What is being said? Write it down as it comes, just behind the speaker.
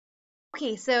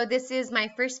Okay, so this is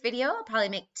my first video. I'll probably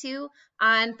make two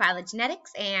on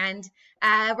phylogenetics, and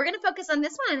we're going to focus on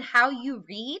this one on how you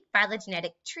read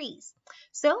phylogenetic trees.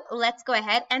 So let's go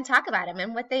ahead and talk about them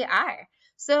and what they are.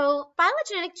 So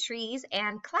phylogenetic trees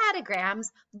and cladograms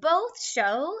both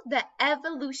show the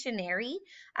evolutionary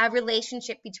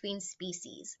relationship between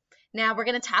species. Now we're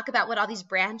going to talk about what all these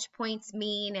branch points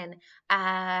mean and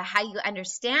how you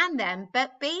understand them,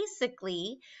 but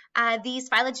basically these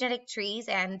phylogenetic trees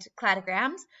and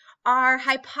cladograms are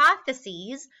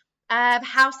hypotheses of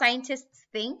how scientists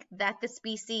think that the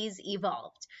species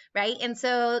evolved, right? And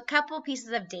so a couple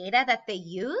pieces of data that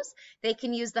they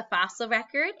can use the fossil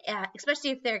record,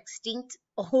 especially if they're extinct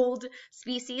old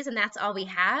species, and that's all we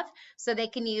have. So they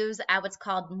can use what's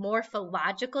called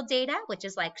morphological data, which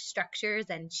is like structures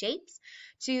and shapes,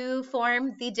 to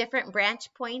form the different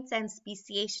branch points and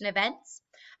speciation events.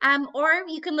 Or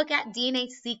you can look at DNA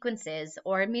sequences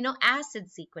or amino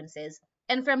acid sequences.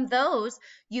 And from those,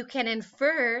 you can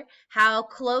infer how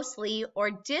closely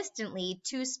or distantly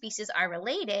two species are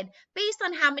related based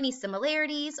on how many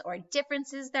similarities or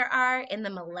differences there are in the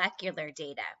molecular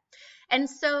data. And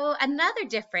so another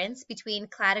difference between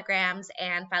cladograms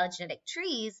and phylogenetic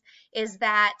trees is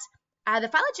that the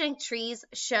phylogenetic trees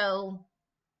show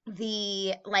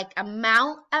the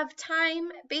amount of time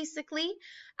basically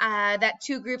that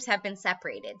two groups have been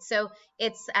separated. So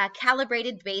it's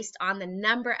calibrated based on the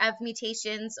number of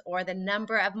mutations or the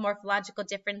number of morphological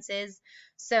differences.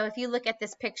 So if you look at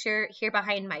this picture here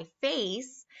behind my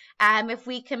face, if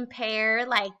we compare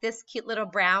like this cute little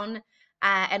brown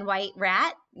and white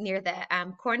rat near the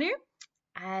corner,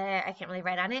 I can't really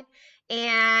write on it,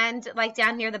 and like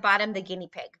down near the bottom, the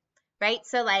guinea pig, right?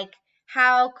 So like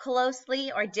how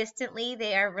closely or distantly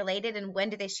they are related and when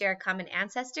do they share a common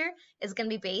ancestor is going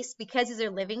to be based, because these are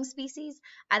living species,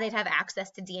 they'd have access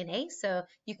to DNA. So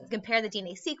you can compare the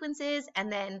DNA sequences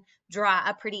and then draw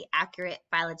a pretty accurate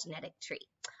phylogenetic tree.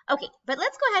 Okay, but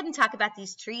let's go ahead and talk about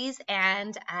these trees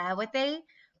and what they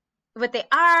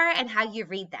are and how you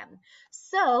read them.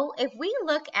 So if we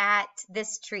look at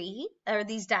this tree or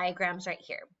these diagrams right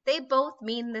here, they both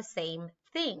mean the same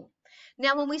thing.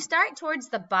 Now, when we start towards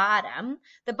the bottom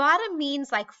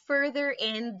means like further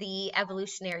in the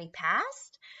evolutionary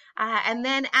past. And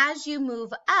then as you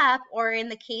move up, or in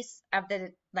the case of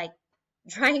the like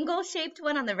triangle shaped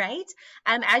one on the right,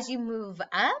 as you move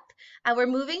up, we're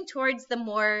moving towards the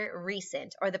more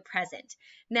recent or the present.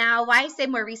 Now, why I say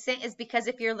more recent is because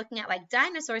if you're looking at like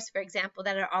dinosaurs, for example,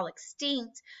 that are all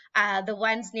extinct, the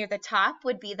ones near the top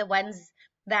would be the ones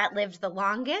that lived the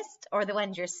longest or the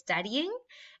ones you're studying.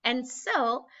 And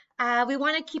so we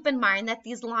want to keep in mind that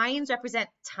these lines represent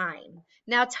time.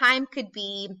 Now, time could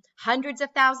be hundreds of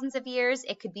thousands of years.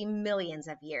 It could be millions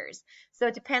of years. So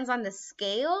it depends on the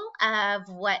scale of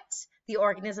what the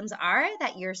organisms are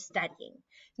that you're studying.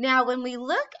 Now, when we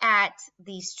look at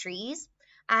these trees,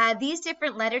 these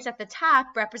different letters at the top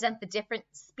represent the different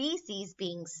species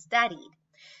being studied.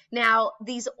 Now,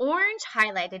 these orange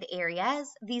highlighted areas,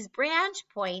 these branch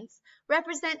points,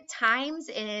 represent times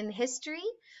in history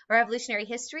or evolutionary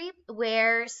history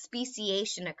where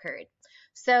speciation occurred.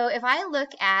 So if I look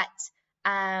at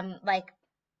like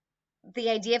the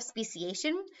idea of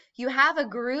speciation, you have a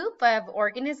group of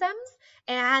organisms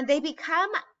and they become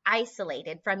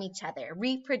isolated from each other,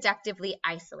 reproductively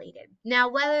isolated. Now,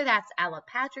 whether that's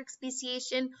allopatric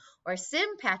speciation or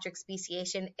sympatric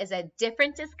speciation is a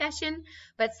different discussion,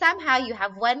 but somehow you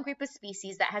have one group of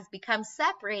species that has become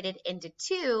separated into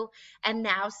two, and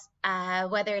now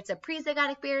whether it's a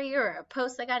prezygotic barrier or a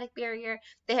postzygotic barrier,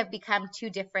 they have become two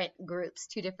different groups,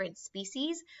 two different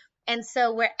species. And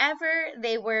so wherever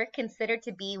they were considered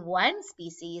to be one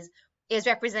species is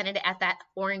represented at that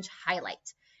orange highlight.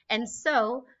 And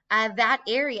so that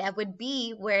area would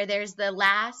be where there's the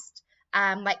last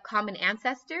like common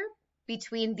ancestor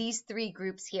between these three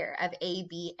groups here of A,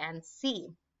 B, and C.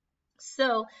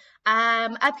 So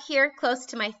up here close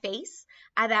to my face,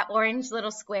 that orange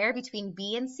little square between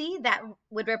B and C, that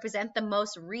would represent the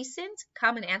most recent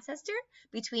common ancestor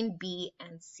between B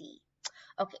and C.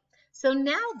 Okay. So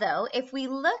now, though, if we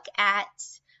look at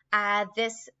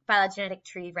this phylogenetic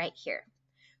tree right here,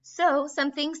 so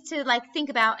some things to like think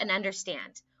about and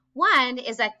understand. One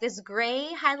is that this gray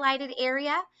highlighted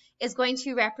area is going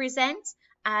to represent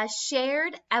a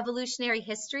shared evolutionary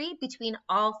history between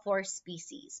all four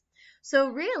species. So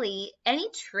really, any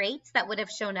traits that would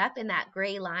have shown up in that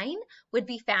gray line would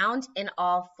be found in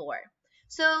all four.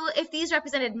 So if these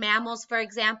represented mammals, for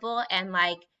example, and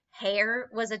like hair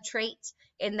was a trait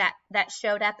in that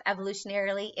showed up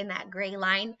evolutionarily in that gray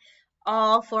line,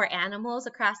 all four animals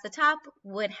across the top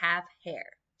would have hair.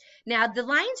 Now, the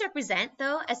lines represent,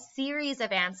 though, a series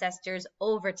of ancestors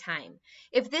over time.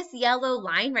 If this yellow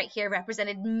line right here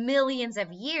represented millions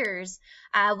of years,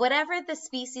 whatever the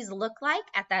species look like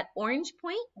at that orange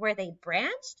point where they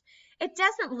branched, it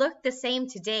doesn't look the same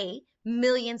today,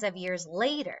 millions of years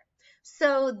later.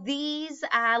 So these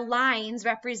lines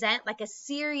represent like a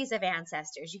series of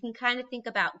ancestors. You can kind of think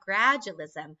about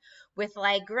gradualism with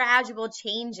like gradual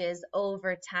changes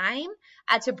over time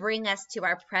to bring us to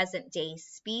our present day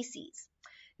species.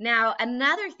 Now,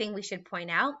 another thing we should point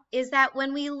out is that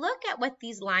when we look at what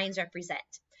these lines represent,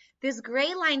 this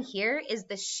gray line here is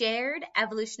the shared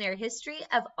evolutionary history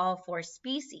of all 4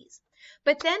 species.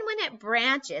 But then when it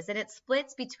branches and it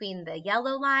splits between the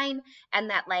yellow line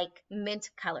and that like mint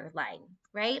color line,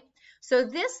 right? So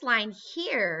this line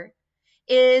here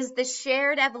is the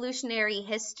shared evolutionary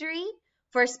history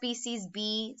for species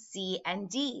B, C, and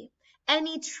D.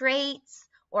 Any traits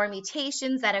or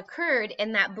mutations that occurred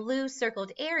in that blue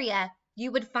circled area,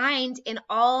 you would find in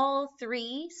all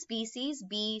 3 species,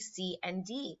 B, C, and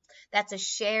D. That's a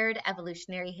shared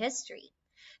evolutionary history.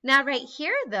 Now, right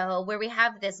here, though, where we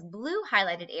have this blue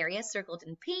highlighted area circled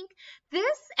in pink,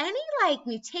 any like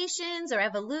mutations or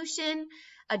evolution,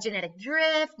 a genetic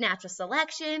drift, natural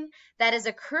selection that is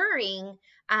occurring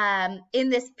in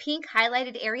this pink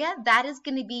highlighted area, that is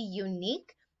going to be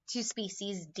unique to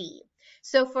species D.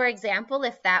 So, for example,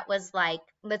 if that was like,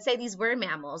 let's say these were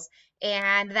mammals,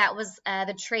 and that was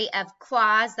the trait of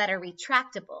claws that are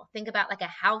retractable. Think about like a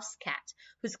house cat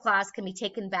whose claws can be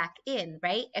taken back in,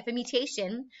 right? If a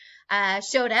mutation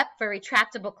showed up for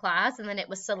retractable claws and then it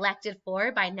was selected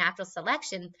for by natural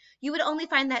selection, you would only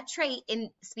find that trait in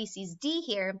species D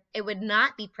here. It would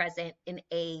not be present in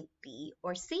A, B,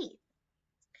 or C.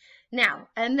 Now,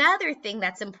 another thing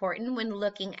that's important when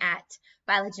looking at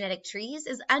phylogenetic trees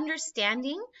is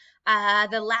understanding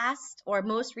the last or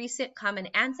most recent common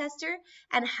ancestor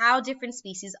and how different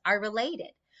species are related.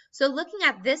 So looking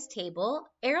at this table,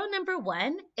 arrow number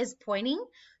 1 is pointing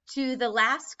to the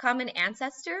last common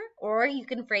ancestor, or you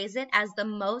can phrase it as the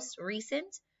most recent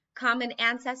common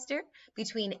ancestor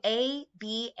between A,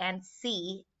 B, and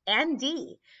C, and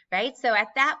D, right? So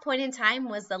at that point in time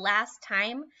was the last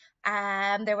time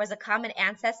there was a common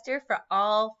ancestor for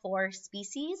all 4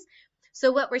 species.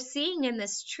 So what we're seeing in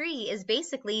this tree is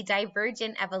basically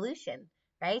divergent evolution,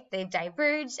 right? They've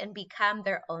diverged and become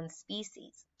their own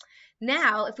species.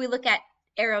 Now, if we look at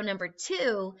arrow number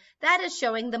 2, that is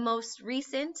showing the most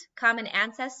recent common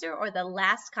ancestor or the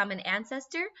last common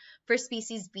ancestor for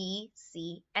species B,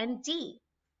 C, and D.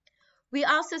 We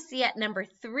also see at number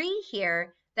 3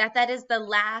 here that is the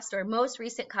last or most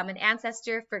recent common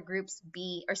ancestor for groups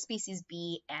B or species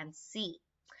B and C.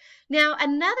 Now,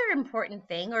 another important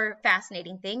thing or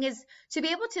fascinating thing is to be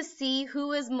able to see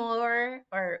who is more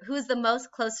or who is the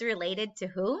most closely related to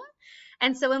whom.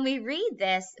 And so when we read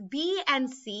this, B and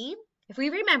C, if we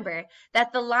remember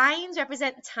that the lines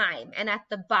represent time and at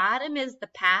the bottom is the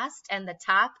past and the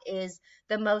top is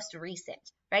the most recent,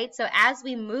 right? So as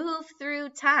we move through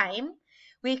time,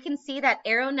 we can see that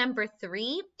arrow number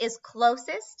 3 is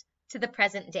closest to the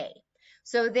present day.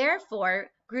 So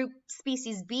therefore, group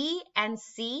species B and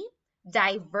C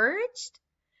diverged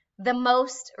the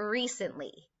most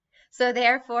recently. So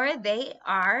therefore, they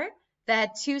are the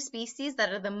 2 species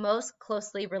that are the most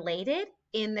closely related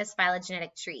in this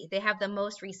phylogenetic tree. They have the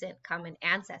most recent common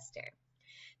ancestor.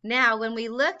 Now, when we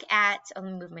look at, let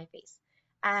me move my face,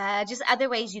 just other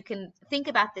ways you can think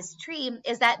about this tree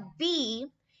is that B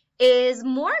is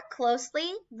more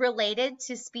closely related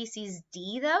to species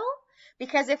D, though,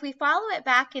 because if we follow it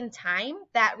back in time,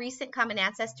 that recent common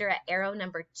ancestor at arrow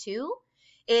number 2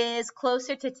 is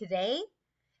closer to today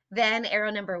than arrow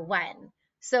number 1.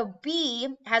 So B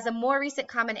has a more recent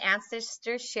common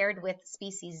ancestor shared with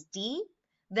species D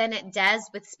than it does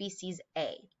with species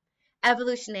A.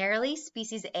 Evolutionarily,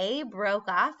 species A broke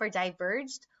off or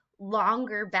diverged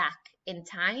longer back in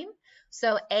time.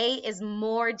 So A is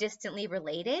more distantly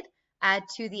related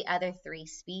to the other 3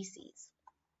 species.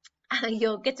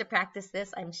 You'll get to practice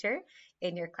this, I'm sure,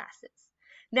 in your classes.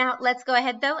 Now, let's go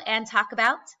ahead, though, and talk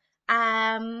about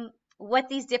what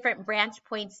these different branch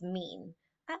points mean.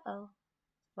 Uh-oh,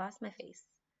 lost my face.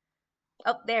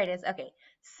 Oh, there it is. Okay.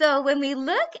 So when we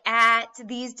look at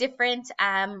these different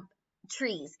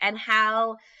trees and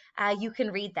how you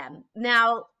can read them.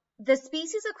 Now, the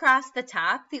species across the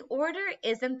top, the order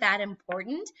isn't that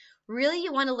important. Really,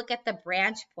 you want to look at the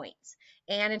branch points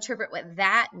and interpret what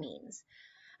that means.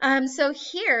 So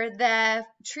here, the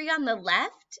tree on the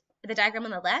left, the diagram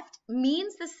on the left,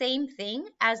 means the same thing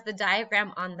as the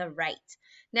diagram on the right.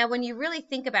 Now, when you really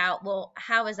think about, well,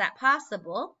 how is that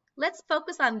possible? Let's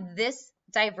focus on this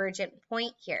divergent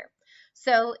point here.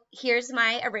 So here's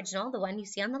my original, the one you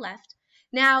see on the left.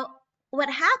 Now, what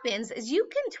happens is you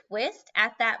can twist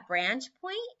at that branch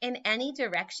point in any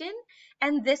direction,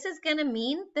 and this is going to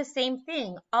mean the same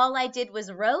thing. All I did was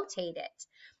rotate it.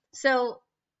 So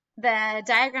the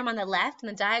diagram on the left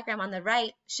and the diagram on the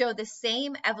right show the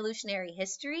same evolutionary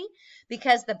history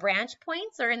because the branch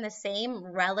points are in the same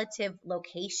relative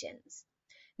locations.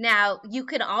 Now, you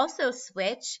can also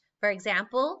switch, for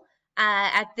example,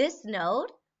 at this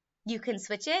node, you can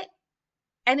switch it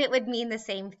and it would mean the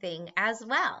same thing as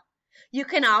well. You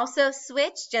can also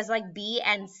switch just like B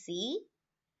and C,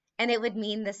 and it would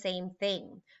mean the same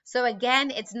thing. So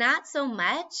again, it's not so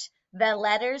much the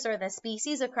letters or the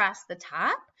species across the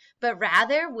top, but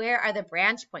rather where are the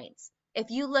branch points.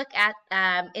 If you look at,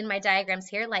 in my diagrams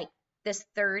here, like this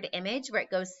third image where it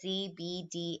goes C, B,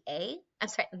 D, A, I'm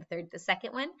sorry, the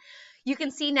second one, you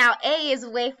can see now A is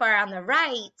way far on the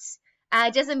right.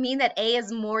 It doesn't mean that A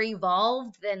is more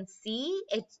evolved than C.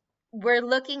 We're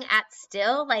looking at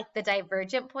still like the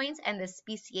divergent points and the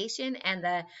speciation and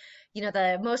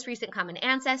the most recent common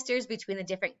ancestors between the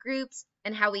different groups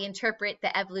and how we interpret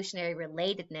the evolutionary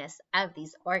relatedness of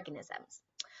these organisms.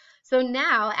 So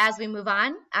now as we move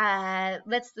on,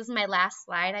 this is my last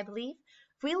slide, I believe.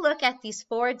 If we look at these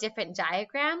 4 different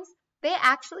diagrams, they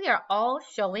actually are all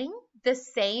showing the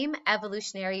same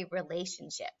evolutionary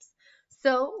relationships.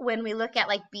 So when we look at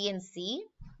like B and C,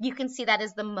 you can see that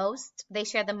is they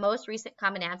share the most recent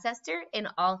common ancestor in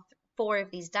all 4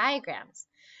 of these diagrams.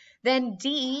 Then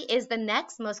D is the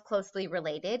next most closely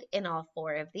related in all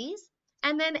 4 of these,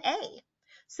 and then A.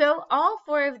 So all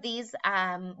 4 of these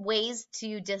ways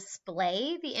to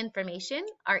display the information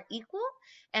are equal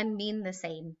and mean the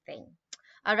same thing.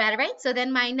 All right. So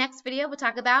then my next video will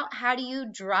talk about how do you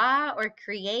draw or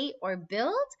create or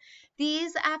build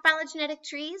these phylogenetic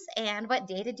trees and what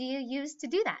data do you use to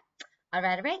do that. All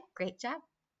right. Great job.